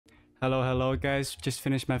Hello guys, just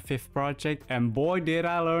finished my 5th project and boy did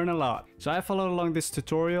I learn a lot. So I followed along this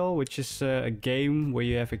tutorial, which is a game where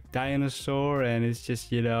you have a dinosaur and it's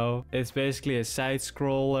just, you know, it's basically a side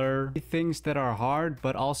scroller. Things that are hard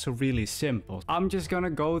but also really simple. I'm just gonna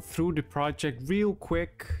go through the project real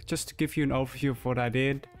quick just to give you an overview of what I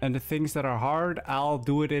did. And the things that are hard, I'll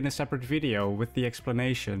do it in a separate video with the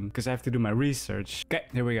explanation because I have to do my research. Okay,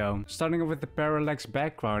 here we go. Starting off with the parallax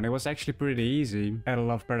background, it was actually pretty easy. I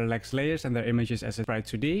love parallax layers and their images as a sprite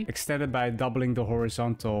 2D, extended by doubling the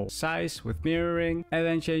horizontal size with mirroring, and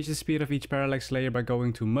then change the speed of each parallax layer by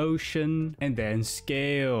going to motion and then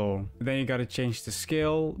scale. Then you gotta change the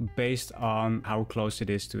scale based on how close it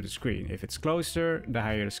is to the screen. If it's closer, the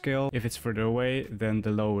higher the scale. If it's further away, then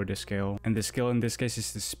the lower the scale. And the scale in this case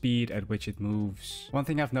is the speed at which it moves. One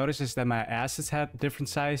thing I've noticed is that my assets had different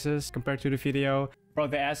sizes compared to the video. Bro,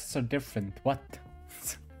 the assets are different. What?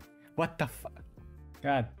 What the fuck?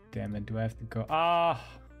 God damn it, do I have to go?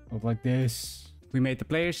 Look like this. We made the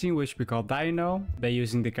player scene, which we call Dino, by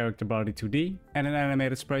using the character body 2D and an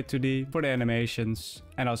animated sprite 2D for the animations,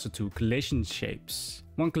 and also 2 collision shapes.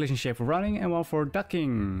 One collision shape for running and one for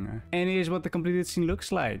ducking. And here's what the completed scene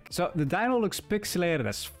looks like. So the Dino looks pixelated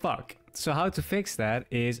as fuck. So how to fix that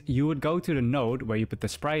is you would go to the node where you put the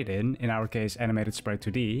sprite in our case animated sprite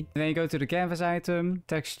 2D, and then you go to the canvas item,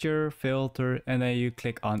 texture, filter, and then you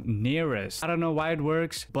click on nearest. I don't know why it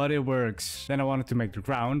works, but it works. Then I wanted to make the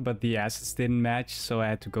ground, but the assets didn't match, so I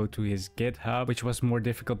had to go to his GitHub, which was more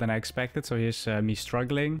difficult than I expected, so here's me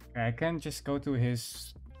struggling. I can't just go to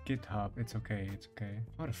his GitHub, it's okay, it's okay.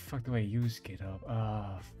 How the fuck do I use GitHub?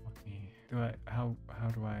 Fuck me. How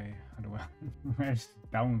do I where's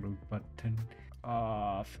the download button?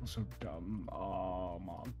 I feel so dumb. Oh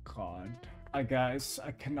my god. Guys,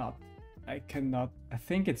 I cannot. I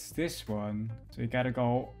think it's this one. So you gotta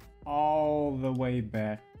go all the way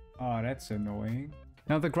back. Oh, that's annoying.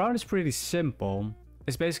 Now the ground is pretty simple.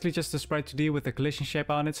 It's basically just a sprite 2D with a collision shape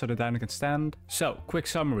on it so the dino can stand. So, quick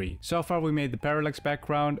summary. So far we made the parallax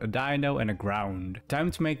background, a dino and a ground. Time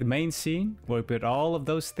to make the main scene where we put all of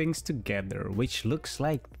those things together, which looks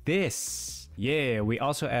like this. Yeah, we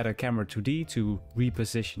also add a camera 2D to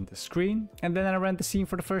reposition the screen. And then I ran the scene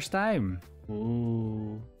for the first time.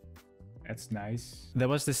 Ooh. That's nice. There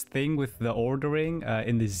was this thing with the ordering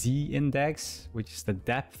in the Z index, which is the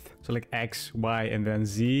depth. So like X, Y, and then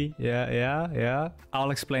Z. Yeah.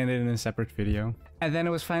 I'll explain it in a separate video. And then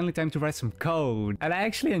it was finally time to write some code. And I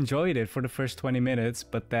actually enjoyed it for the first 20 minutes,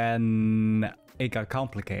 but then it got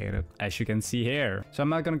complicated, as you can see here. So I'm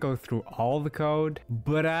not gonna go through all the code,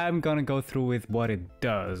 but I'm gonna go through with what it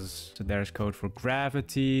does. So there's code for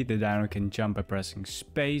gravity. The dino can jump by pressing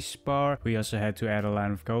Spacebar. We also had to add a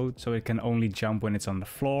line of code so it can only jump when it's on the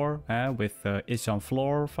floor with it's on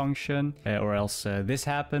floor function, or else this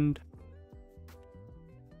happened.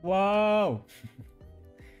 Whoa!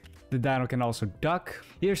 The dino can also duck.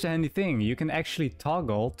 Here's the handy thing, you can actually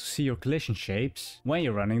toggle to see your collision shapes when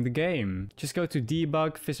you're running the game. Just go to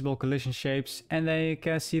debug, visible collision shapes, and then you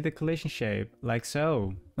can see the collision shape, like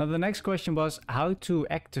so. Now the next question was how to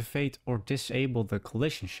activate or disable the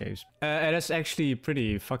collision shapes. And that's actually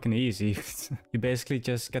pretty fucking easy. You basically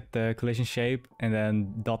just get the collision shape and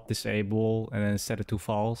then dot disable and then set it to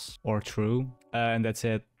false or true. And that's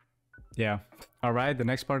it. Yeah. Alright, the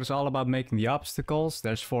next part is all about making the obstacles.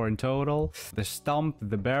 There's 4 in total. The stump,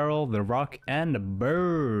 the barrel, the rock, and the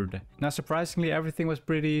bird. Now surprisingly everything was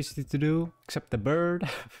pretty easy to do, except the bird.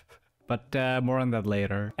 But more on that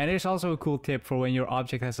later. And here's also a cool tip for when your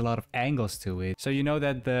object has a lot of angles to it. So you know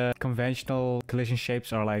that the conventional collision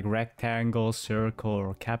shapes are like rectangle, circle,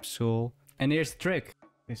 or capsule. And here's the trick.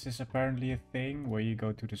 This is apparently a thing where you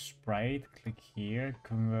go to the sprite, click here,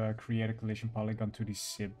 create a collision polygon to the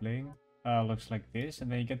sibling. Looks like this, and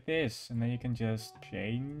then you get this, and then you can just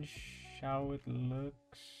change how it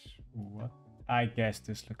looks. What? I guess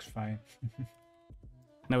this looks fine.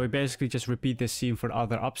 Now we basically just repeat this scene for the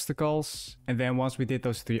other obstacles. And then once we did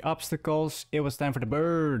those 3 obstacles, it was time for the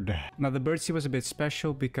bird. Now the bird scene was a bit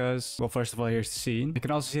special because, well, first of all, here's the scene. You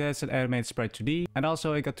can also see that it's an animated sprite 2D. And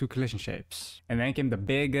also it got 2 collision shapes. And then came the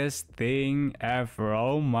biggest thing ever.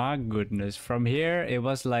 Oh my goodness. From here, it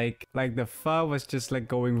was like the fun was just like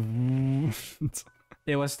going...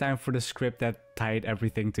 It was time for the script that tied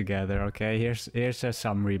everything together, okay? Here's a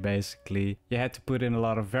summary, basically. You had to put in a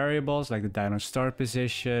lot of variables, like the dyno start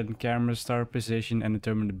position, camera start position, and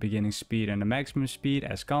determine the beginning speed and the maximum speed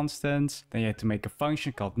as constants. Then you had to make a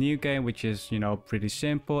function called new game, which is, you know, pretty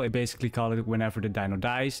simple. It basically called it whenever the dyno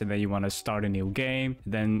dies, and then you want to start a new game.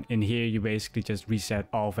 Then in here, you basically just reset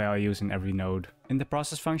all values in every node. In the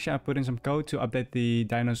process function, I put in some code to update the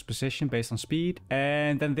dyno's position based on speed,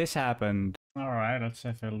 and then this happened. Alright, let's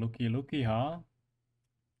have a looky, huh?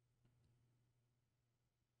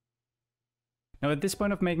 Now at this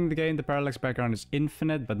point of making the game, the parallax background is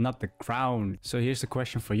infinite, but not the ground. So here's the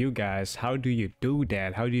question for you guys. How do you do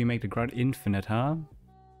that? How do you make the ground infinite, huh?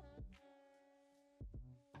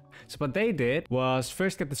 So what they did was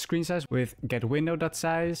first get the screen size with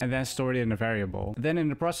getWindow.size and then store it in a variable. Then in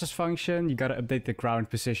the process function, you gotta update the ground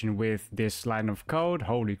position with this line of code.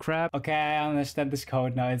 Holy crap. Okay, I understand this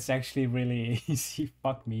code now. It's actually really easy.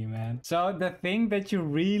 Fuck me, man. So the thing that you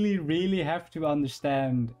really have to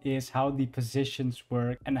understand is how the positions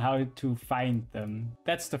work and how to find them.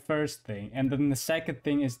 That's the first thing. And then the second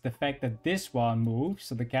thing is the fact that this one moves.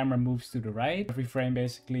 So the camera moves to the right every frame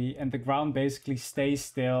basically, and the ground basically stays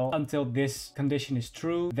still until this condition is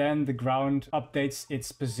true. Then the ground updates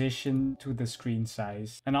its position to the screen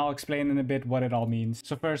size. And I'll explain in a bit what it all means.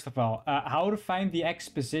 So first of all, how to find the X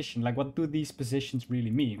position? Like, what do these positions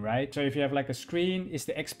really mean, right? So if you have like a screen, is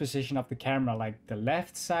the X position of the camera like the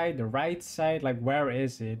left side, the right side? Like, where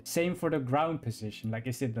is it? Same for the ground position. Like,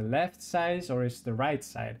 is it the left side or is it the right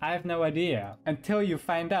side? I have no idea. Until you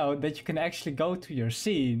find out that you can actually go to your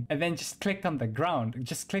scene and then just click on the ground.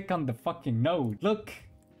 Just click on the fucking node. Look.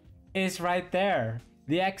 Is right there.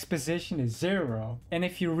 The X position is 0. And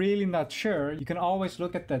if you're really not sure, you can always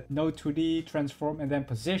look at that node 2D, transform, and then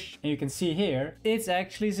position. And you can see here, it's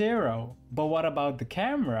actually 0. But what about the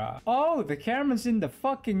camera? Oh, the camera's in the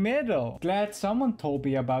fucking middle. Glad someone told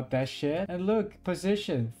me about that shit. And look,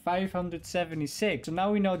 position 576. So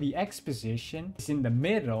now we know the X position is in the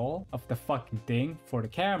middle of the fucking thing for the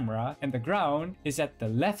camera, and the ground is at the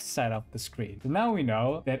left side of the screen. So now we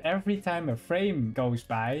know that every time a frame goes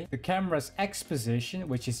by, the camera's X position,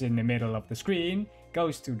 which is in the middle of the screen,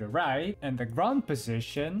 goes to the right, and the ground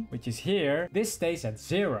position, which is here, this stays at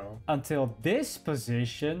 0 until this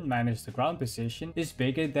position minus the ground position is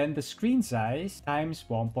bigger than the screen size times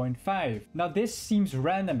 1.5. Now this seems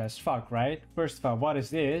random as fuck, right? First of all, what is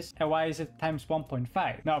this and why is it times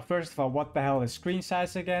 1.5? Now first of all, what the hell is screen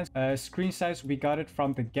size again? Screen size, we got it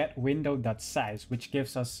from the getWindow.size, which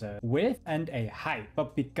gives us a width and a height,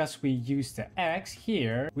 but because we use the X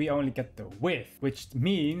here, we only get the width, which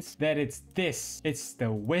means that it's this. It's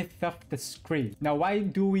the width of the screen. Now, why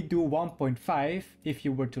do we do 1.5? If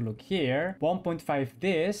you were to look here, 1.5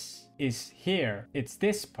 this is here. It's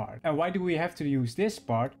this part. And why do we have to use this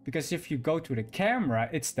part? Because if you go to the camera,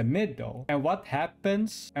 it's the middle. And what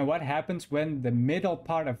happens? And what happens when the middle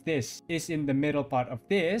part of this is in the middle part of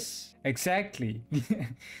this? Exactly.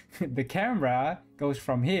 The camera goes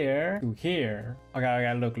from here to here.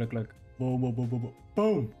 Okay, look.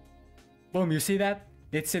 Boom. Boom, you see that?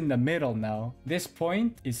 It's in the middle now. This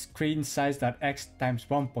point is screen size.x times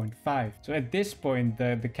 1.5. So at this point,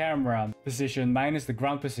 the camera position minus the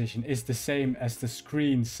ground position is the same as the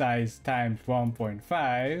screen size times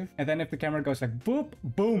 1.5. And then if the camera goes like boop,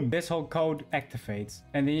 boom, this whole code activates.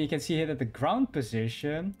 And then you can see here that the ground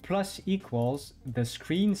position plus equals the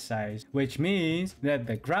screen size, which means that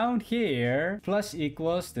the ground here plus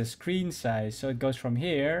equals the screen size. So it goes from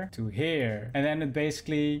here to here. And then it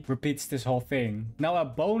basically repeats this whole thing. Now, a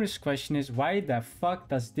bonus question is, why the fuck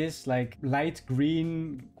does this like light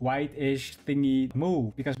green white-ish thingy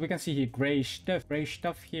move? Because we can see here gray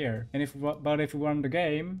stuff here, and if we run the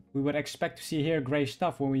game, we would expect to see here gray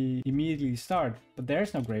stuff when we immediately start, but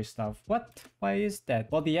there's no gray stuff. What? Why is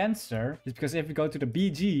that? Well, the answer is because if we go to the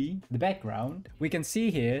BG, the background, we can see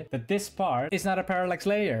here that this part is not a parallax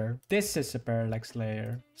layer. This is a parallax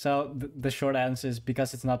layer. So the short answer is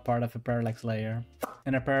because it's not part of a parallax layer,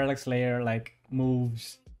 and a parallax layer like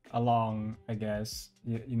moves along, I guess.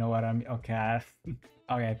 You know what I mean? Okay.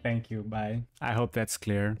 Okay, thank you, bye. I hope that's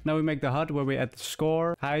clear. Now we make the HUD where we add the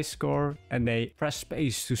score, high score, and they press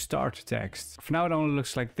space to start text. For now it only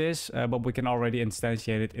looks like this, but we can already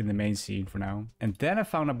instantiate it in the main scene for now. And then I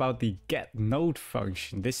found about the getNode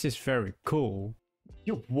function. This is very cool.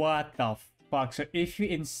 What the fuck? So if you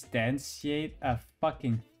instantiate a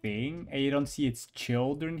fucking thing and you don't see its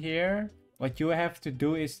children here, what you have to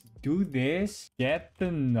do is do this, get the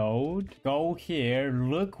node, go here,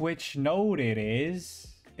 look which node it is.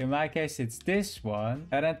 In my case, it's this one,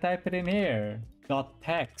 and then type it in here.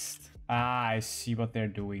 .text. Ah, I see what they're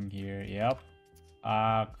doing here. Yep.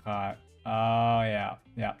 Okay. Oh, yeah.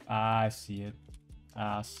 Yeah, I see it.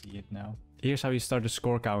 I see it now. Here's how you start the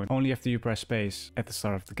score count. Only after you press space at the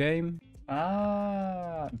start of the game.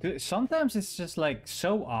 Ah, sometimes it's just like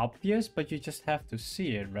so obvious, but you just have to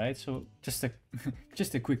see it, right? So just a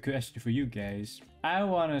just a quick question for you guys. I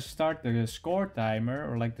want to start the score timer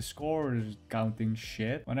or like the score counting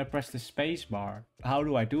shit when I press the space bar. How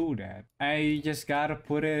do I do that? I just gotta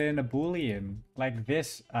put it in a boolean like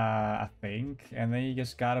this, I think, and then you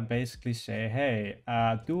just gotta basically say, hey,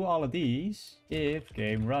 do all of these if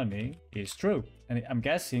game running is true. And I'm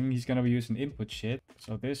guessing he's gonna be using input shit.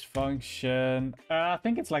 So this function, I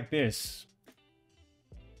think it's like this.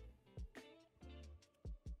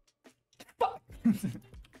 Fuck.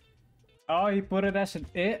 Oh, he put it as an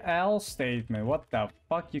else statement. What the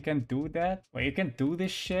fuck? You can do that? Wait, you can do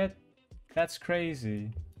this shit? That's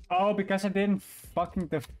crazy. Oh, because I didn't fucking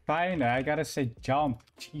define it. I gotta say jump.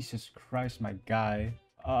 Jesus Christ, my guy.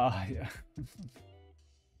 Yeah.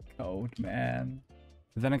 Code, man.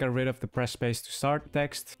 Then I got rid of the press space to start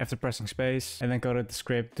text after pressing space, and then go to the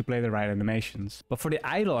script to play the right animations. But for the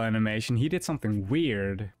idle animation, he did something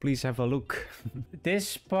weird. Please have a look.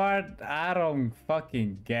 This part, I don't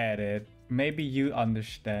fucking get it. Maybe you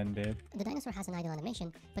understand it. The dinosaur has an idle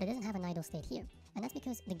animation, but it doesn't have an idle state here. And that's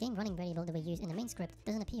because the game running variable that we use in the main script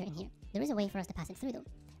doesn't appear in here. There is a way for us to pass it through though.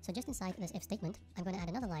 So just inside this if statement, I'm going to add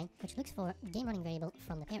another line which looks for game running variable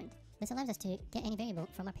from the parent. This allows us to get any variable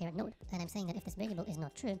from our parent node. And I'm saying that if this variable is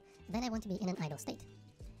not true, then I want to be in an idle state.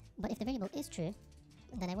 But if the variable is true,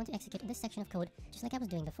 then I want to execute this section of code just like I was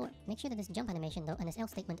doing before. Make sure that this jump animation though and this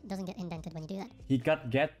else statement doesn't get indented when you do that. He got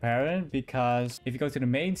get parent because if you go to the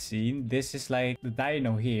main scene, this is like the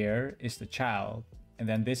dino here is the child. And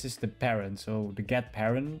then this is the parent, so the get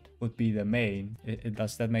parent would be the main.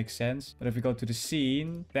 Does that make sense? But if we go to the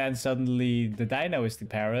scene, then suddenly the dino is the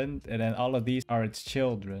parent, and then all of these are its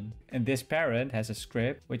children. And this parent has a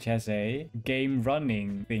script which has a game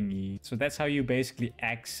running thingy. So that's how you basically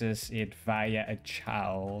access it via a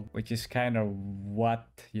child, which is kind of what,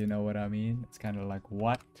 you know what I mean? It's kind of like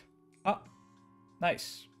what? Oh,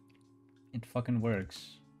 nice. It fucking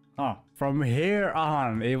works. Huh. From here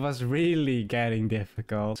on, it was really getting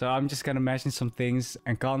difficult. So I'm just gonna mention some things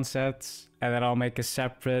and concepts, and then I'll make a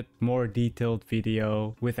separate, more detailed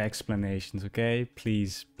video with explanations, okay?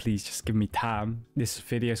 Please just give me time. This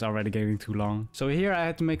video is already getting too long. So here I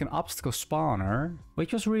had to make an obstacle spawner,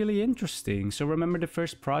 which was really interesting. So remember the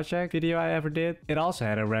first project video I ever did? It also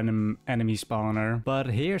had a random enemy spawner, but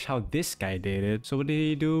here's how this guy did it. So what did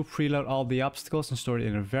he do? Preload all the obstacles and store it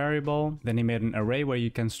in a variable. Then he made an array where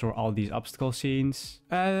you can store all these obstacle scenes.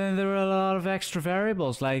 And then there were a lot of extra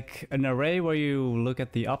variables, like an array where you look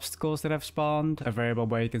at the obstacles that have spawned, a variable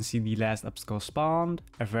where you can see the last obstacle spawned,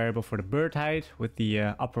 a variable for the bird height with the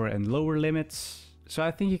upper and lower limits. So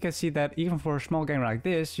I think you can see that even for a small game like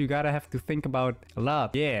this, you gotta have to think about a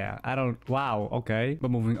lot. Yeah, wow, okay.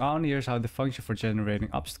 But moving on, here's how the function for generating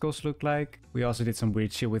obstacles look like. We also did some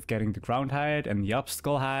weird shit with getting the ground height and the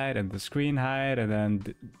obstacle height and the screen height, and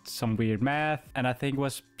then some weird math. And I think it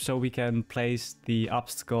was so we can place the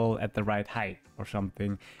obstacle at the right height or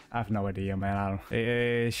something. I have no idea, man.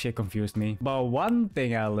 Shit confused me. But one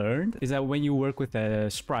thing I learned is that when you work with a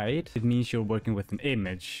sprite, it means you're working with an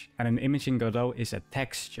image. And an image in Godot is a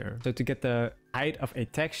texture. So to get the height of a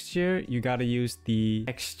texture, you gotta use the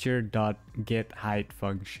texture.getHeight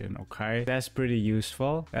function, okay? That's pretty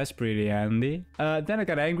useful. That's pretty handy. Then I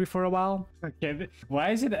got angry for a while. Okay,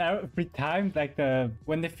 why is it every time like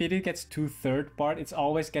when the video gets to third part, it's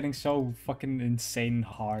always getting so fucking insane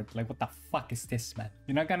hard? Like, what the fuck is this, man?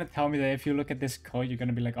 You're not gonna tell me that if you look at this code, you're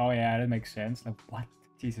gonna be like, oh yeah, that makes sense. Like, what?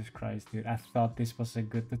 Jesus Christ, dude. I thought this was a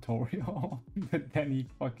good tutorial. But then he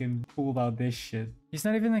fucking pulled out this shit. He's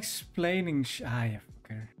not even explaining yeah,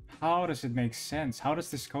 fucker. How does it make sense? How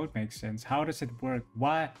does this code make sense? How does it work?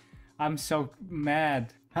 Why? I'm so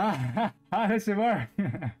mad. How does it work?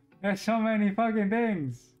 There's so many fucking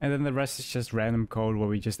things. And then the rest is just random code where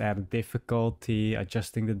we just added difficulty,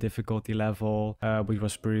 adjusting the difficulty level, which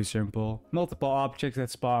was pretty simple. Multiple objects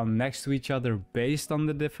that spawn next to each other based on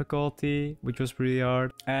the difficulty, which was pretty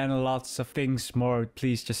hard. And lots of things more.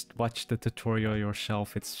 Please just watch the tutorial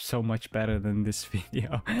yourself. It's so much better than this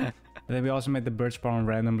video. And then we also made the bird spawn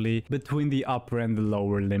randomly between the upper and the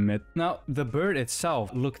lower limit. Now, the bird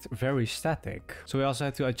itself looked very static. So we also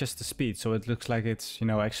had to adjust the speed so it looks like it's, you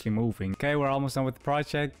know, actually moving. Okay, we're almost done with the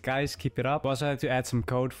project. Guys, keep it up. We also had to add some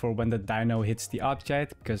code for when the dino hits the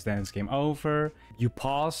object, because then it's game over. You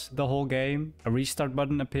pause the whole game, a restart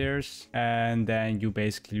button appears, and then you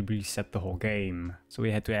basically reset the whole game. So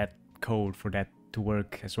we had to add code for that to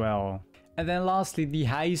work as well. And then lastly, the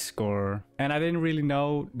high score. And I didn't really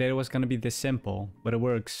know that it was gonna be this simple, but it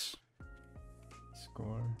works.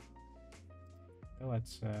 Score. So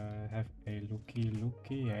let's have a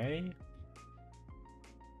looky, eh?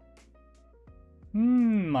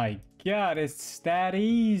 My god, it's that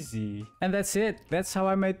easy. And that's it. That's how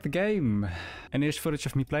I made the game. And here's footage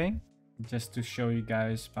of me playing. Just to show you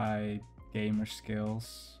guys my gamer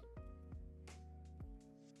skills.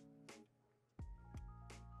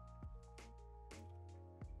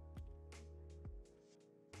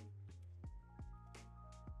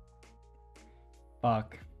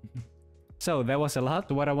 Fuck. So that was a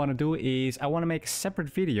lot. What I want to do is I want to make a separate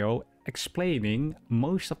video explaining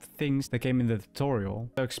most of the things that came in the tutorial.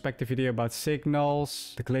 So expect a video about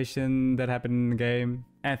signals, the collision that happened in the game,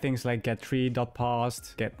 and things like get tree, dot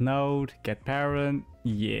paused, get node, get parent.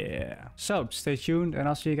 Yeah. So stay tuned and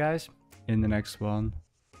I'll see you guys in the next one.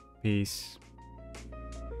 Peace.